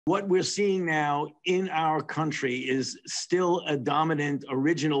What we're seeing now in our country is still a dominant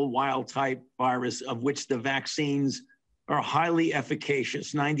original wild type virus of which the vaccines are highly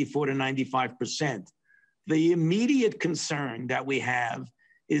efficacious, 94 to 95%. The immediate concern that we have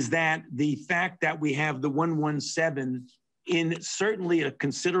is that the fact that we have the 117 in certainly a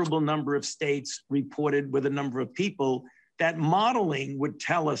considerable number of states reported with a number of people, that modeling would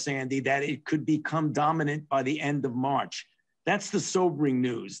tell us, Andy, that it could become dominant by the end of March. That's the sobering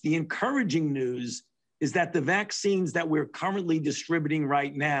news. The encouraging news is that the vaccines that we're currently distributing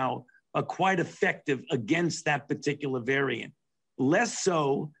right now are quite effective against that particular variant. Less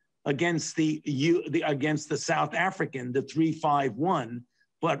so against the South African, the 351,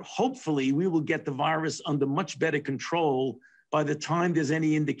 but hopefully we will get the virus under much better control by the time there's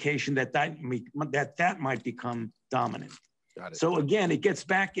any indication that that might become dominant. Got it. So again, it gets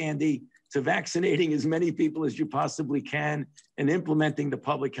back, Andy, to vaccinating as many people as you possibly can and implementing the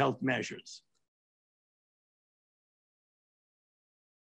public health measures.